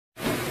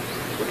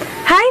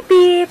Hi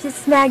peeps,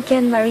 it's me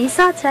again,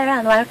 Marisa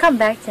Tara, and welcome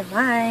back to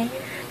my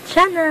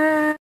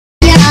channel.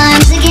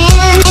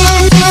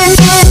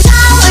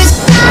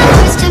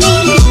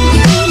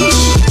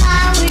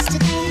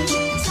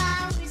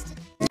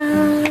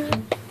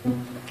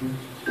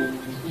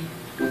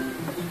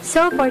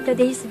 So for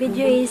today's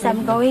video is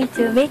I'm going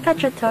to make a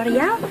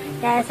tutorial.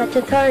 Yes, a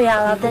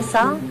tutorial of the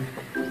song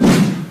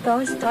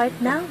Don't Start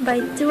Now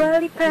by Dua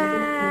Lipa.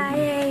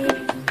 Yay!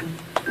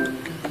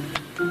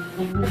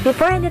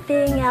 Before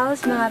anything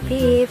else mga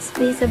peeps,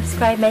 please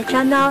subscribe my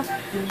channel.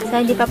 Sa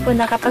hindi pa po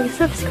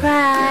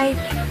nakapag-subscribe,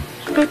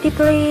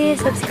 please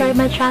subscribe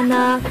my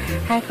channel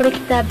and click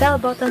the bell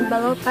button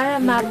below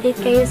para ma-update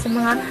kayo sa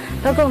mga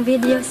bagong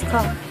videos ko.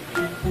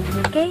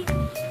 Okay?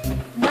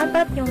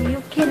 Dapat yung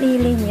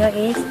ukulele nyo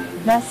is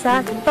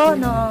nasa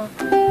tono.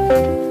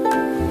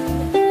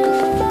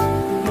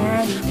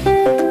 Yan.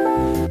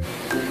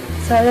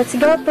 So, let's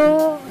go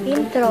to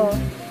intro.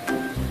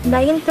 The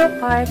intro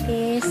part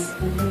is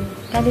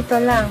ganito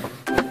lang.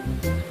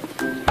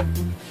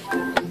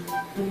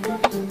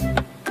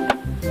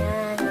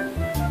 Yan.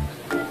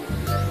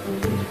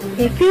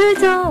 If you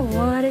don't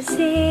wanna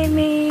see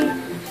me,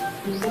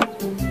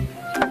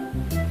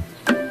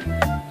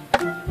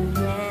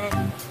 yan.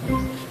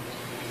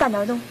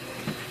 Tanaw dong.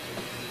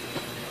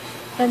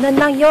 Ganun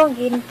lang yung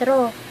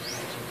intro.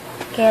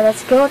 Okay,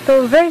 let's go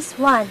to verse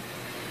 1.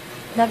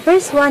 The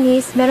verse 1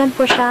 is, meron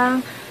po siyang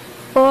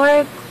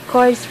 4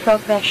 chords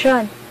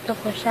progression. Ito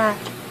po siya.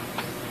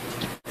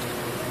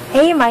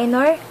 A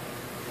minor,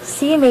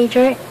 C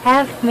major,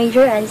 F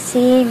major, and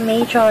C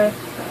major.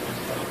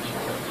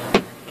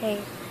 Okay.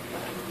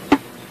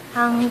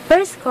 Ang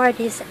first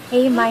chord is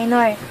A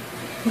minor.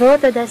 Go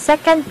to the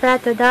second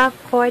fret to the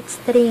fourth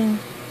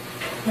string.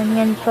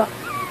 Ganyan po.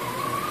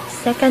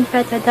 Second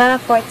fret to the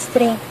fourth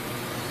string.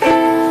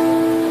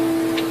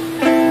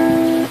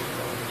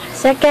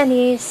 Second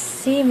is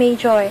C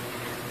major.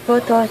 Go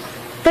to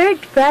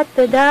third fret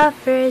to the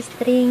first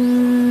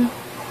string.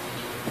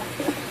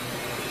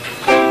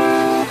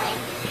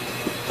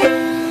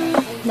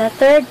 The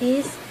third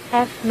is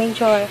F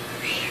major.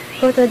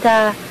 Go to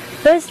the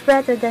first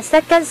fret to the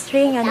second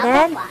string and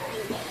then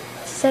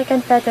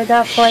second fret to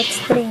the fourth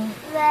string.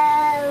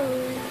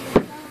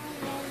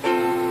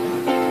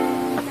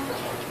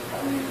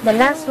 The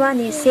last one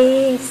is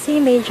C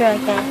major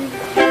again.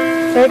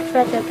 Third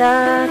fret to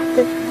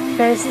the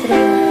first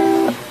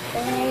string.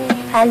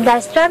 And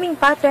the strumming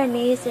pattern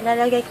is,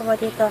 ilalagay ko mo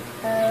dito.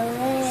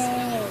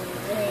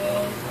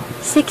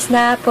 6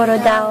 na,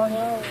 puro down.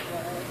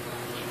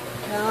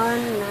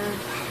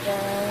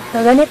 So,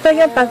 ganito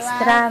yung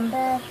pag-strum.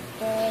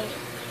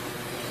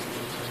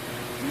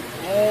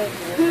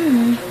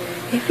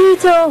 If you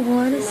don't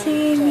wanna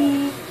see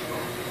me,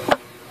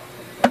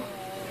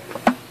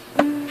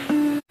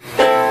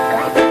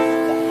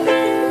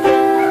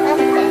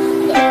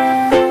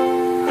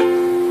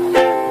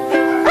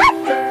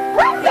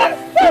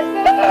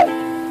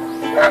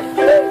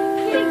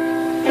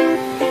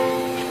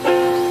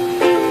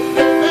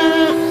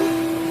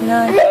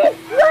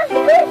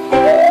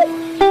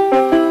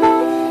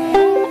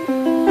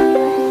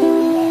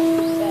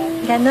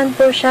 ganon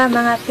po siya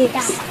mga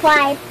peeps.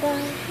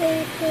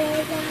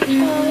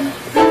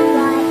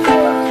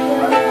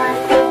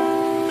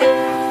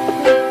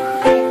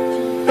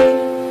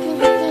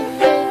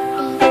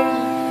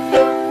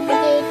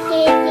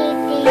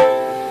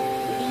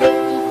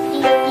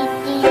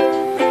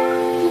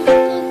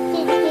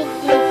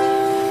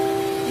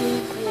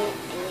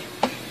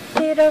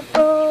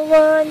 Beautiful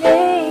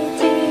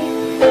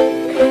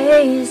 180,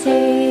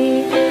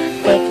 crazy,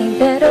 taking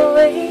that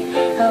away.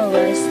 I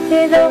was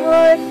still the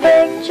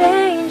heartbreak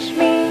changed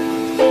me,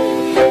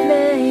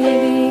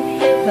 maybe,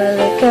 but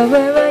look at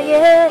where I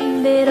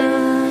ended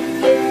up.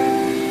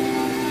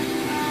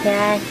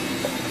 Yan.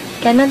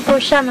 Ganun po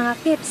siya mga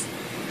peeps.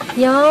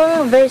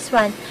 Yung verse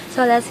 1.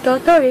 So, let's go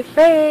to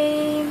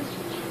refrain.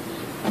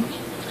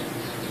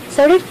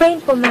 So, refrain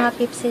po mga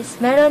peeps is,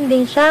 meron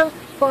din siyang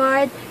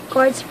 4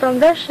 chords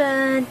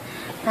progression.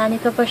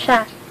 Nandito po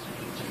siya.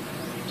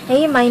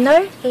 A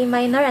minor,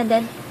 and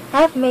then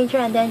F major,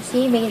 and then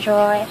C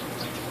major.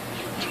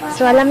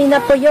 So, alamin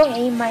na po yung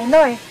A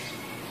minor.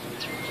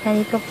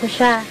 Ganito po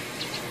siya.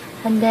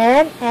 And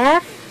then,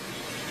 F,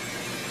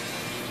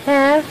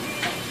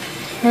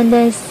 and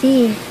then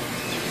C.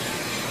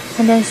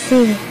 And then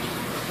C.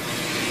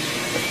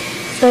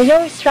 So,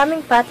 yung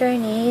strumming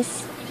pattern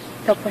is,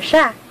 ito po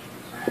siya.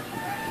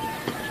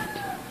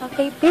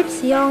 Okay,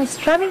 peeps, yung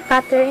strumming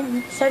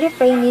pattern sa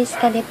refrain is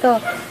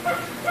ganito.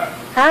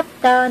 Up,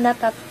 down,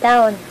 up,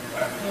 down.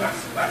 Yes.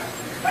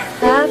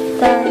 Up,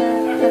 down,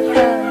 up,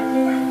 down.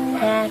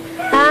 Yan.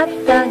 Up,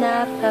 down,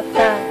 up,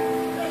 down.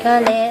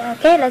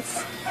 Okay,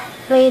 let's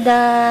play the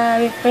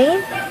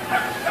refrain.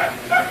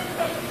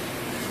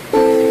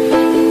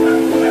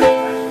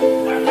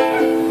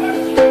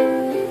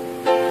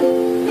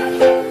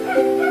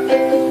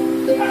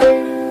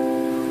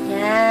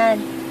 Yan.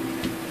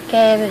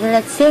 Okay,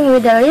 let's sing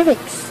with the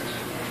lyrics.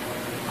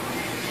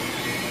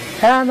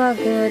 I'm a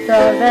good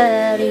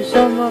already,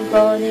 so move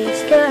on,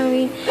 it's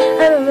scary.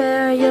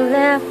 Everywhere you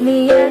left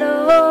me at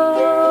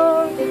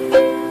all.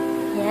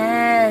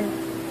 Yan.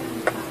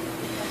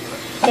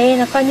 Okay,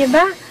 nakuha niyo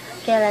ba?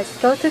 Okay, let's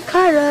go to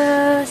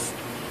chorus.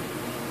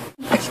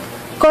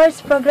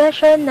 Chorus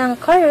progression ng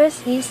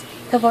chorus is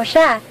ito po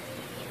siya.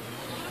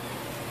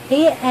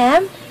 A,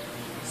 M,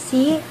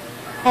 C,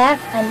 F,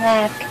 and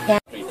F.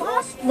 Yan.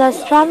 The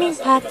strumming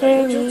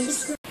pattern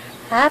is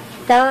up,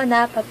 down,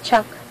 up, up,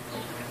 chuck.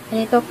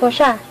 Ganito po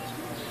siya.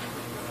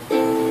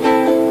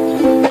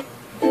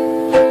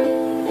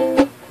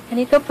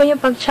 Ganito po yung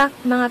pag-chuck,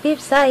 mga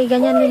pips, ha.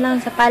 Ganyan din lang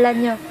sa palad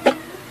nyo.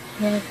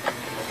 Yan.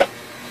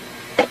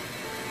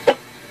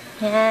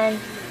 Yan.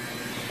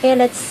 Okay,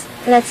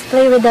 let's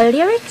play with the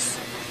lyrics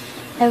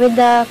and with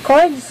the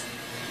chords.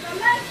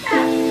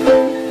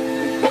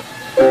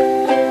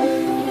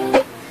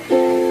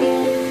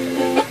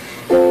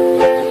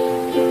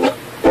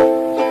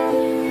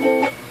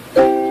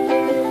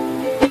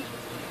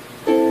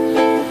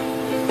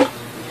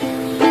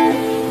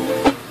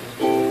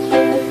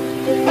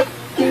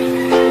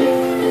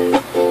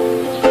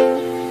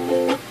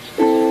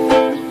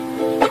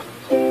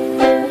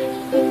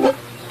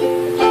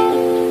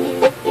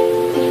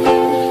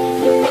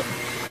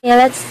 Okay,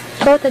 let's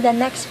go to the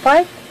next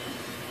part.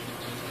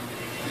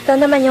 Ito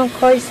naman yung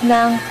chords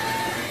ng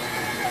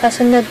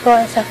kasunod po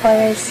sa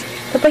chorus.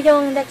 Ito po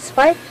yung next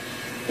part.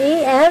 A,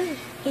 M,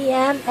 E,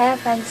 M,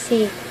 F, and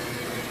C.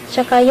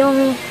 Tsaka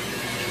yung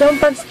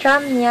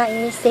pag-strum niya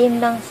is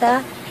same lang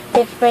sa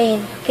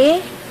refrain.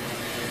 Okay?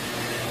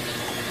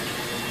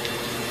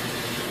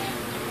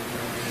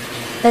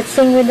 Let's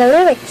sing with the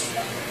lyrics.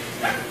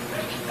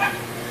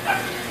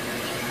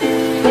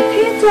 If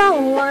you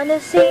don't wanna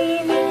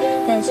see me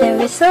dancing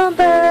with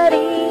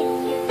somebody,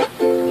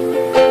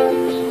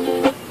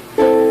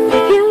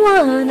 if you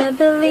wanna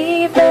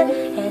believe that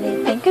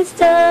anything could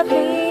stop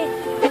me,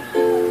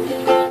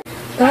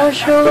 don't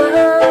show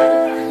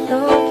up,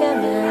 don't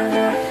come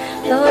out,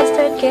 don't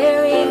start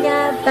caring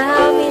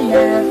about me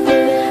now.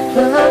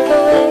 Walk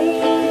away,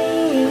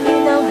 you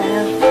know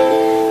how,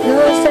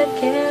 don't start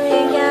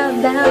caring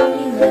about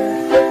me now.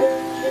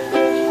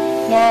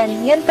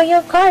 Yan po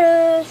yung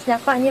chorus.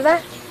 Nakuha niyo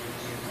ba?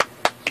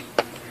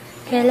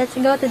 Okay, let's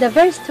go to the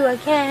verse 2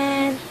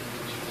 again.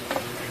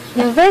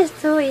 Yung verse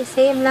 2 is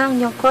same lang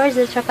yung chords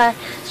at saka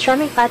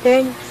strumming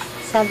pattern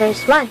sa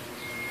verse 1.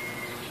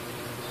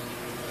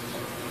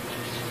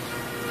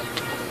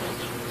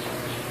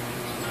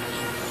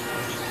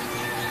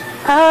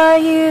 Are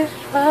you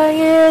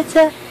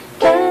the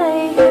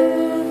guy who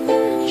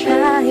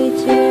tried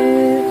to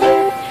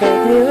hurt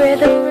me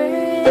with a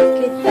word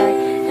goodbye?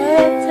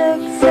 It took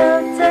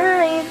some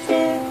time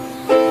to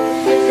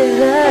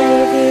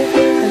survive you.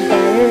 I'm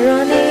better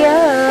on the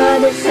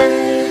other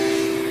side.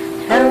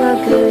 I'm a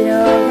good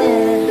old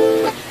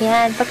man.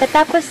 Yan.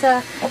 Pagkatapos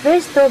sa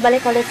verse 2,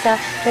 balik ulit sa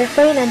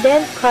refrain and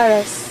then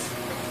chorus.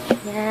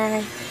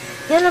 Yan.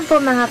 Yan lang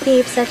po mga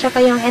peeps. At saka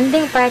yung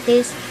ending part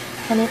is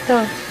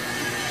ganito.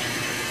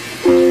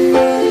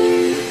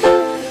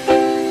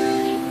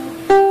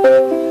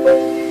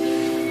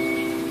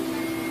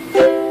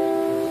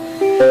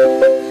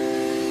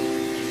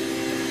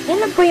 Yan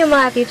lang po yung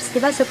mga peeps.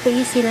 Diba? Super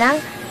easy lang.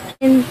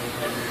 And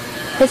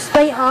let's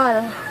play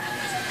all.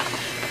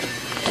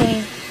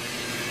 Okay.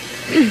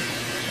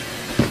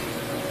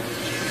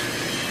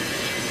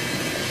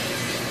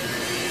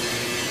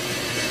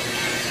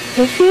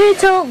 If you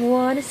don't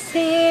wanna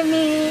see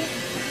me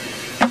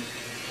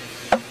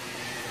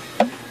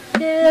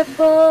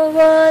beautiful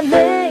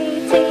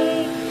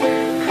 180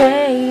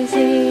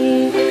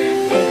 crazy,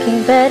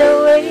 taking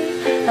better way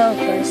of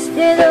course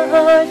did a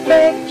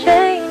heartbreak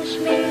change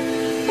me?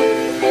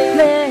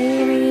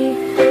 Maybe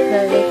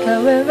the liquor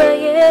where I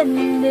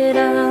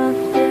ended up.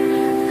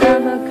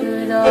 I'm a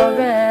good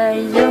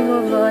already, so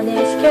move on,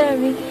 it's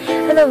scary.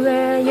 I know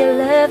where you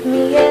left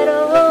me at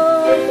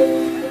all.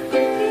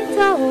 You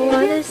don't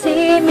wanna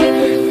see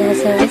me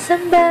dancing with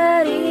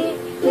somebody.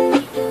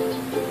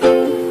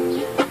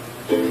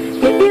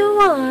 If you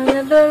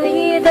wanna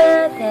believe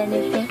that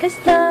anything can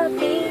stop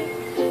me,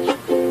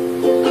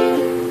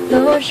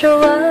 don't show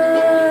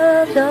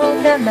up, don't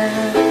come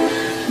out,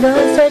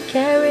 don't start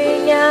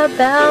caring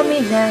about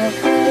me now.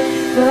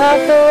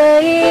 Walk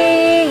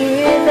away,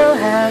 you know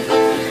how,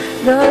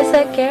 don't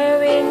start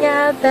caring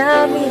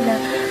about me now.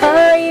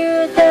 Are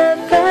you the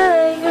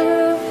guy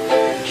who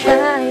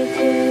tried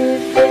to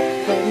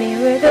hurt me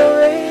with a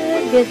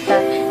word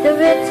goodbye? Though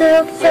it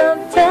took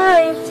some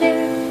time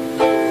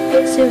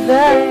to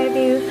survive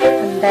you,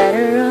 I'm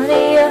better on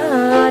the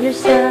other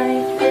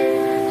side.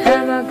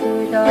 I'm a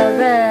good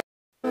alright.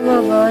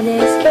 Move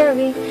is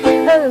scary,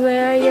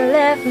 everywhere you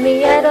left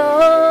me at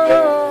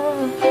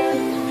all.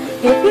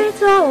 If you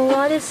don't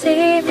wanna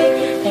see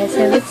me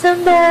dancing with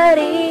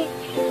somebody,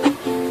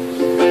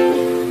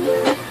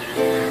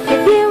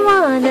 if you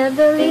wanna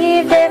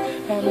believe that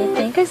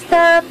anything can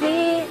stop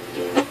me,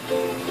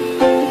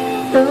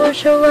 don't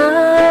show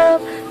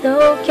up,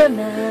 don't come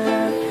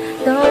out,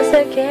 don't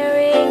start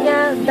caring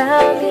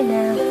about me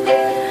now.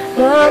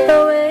 Walk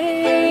away,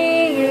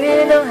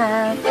 don't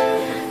have.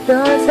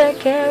 Those are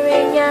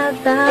caring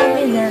about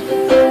me now.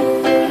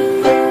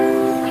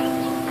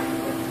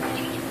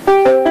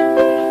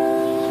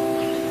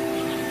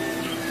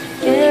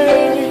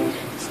 Caring,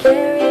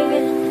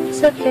 staring,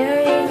 so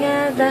caring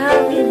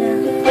about me now.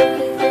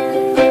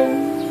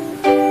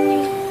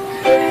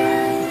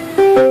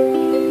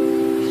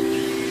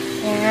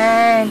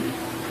 Yan.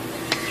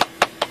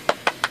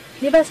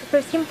 Diba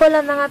super simple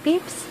lang mga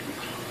peeps?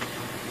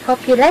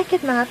 Hope you like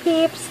it mga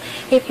peeps.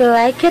 If you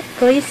like it,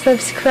 please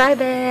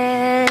subscribe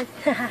it.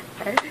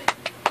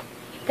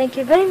 Thank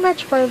you very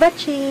much for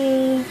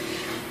watching.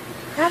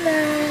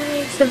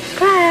 Bye-bye.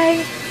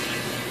 Subscribe.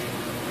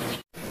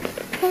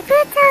 If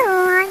you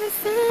don't wanna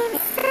see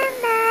me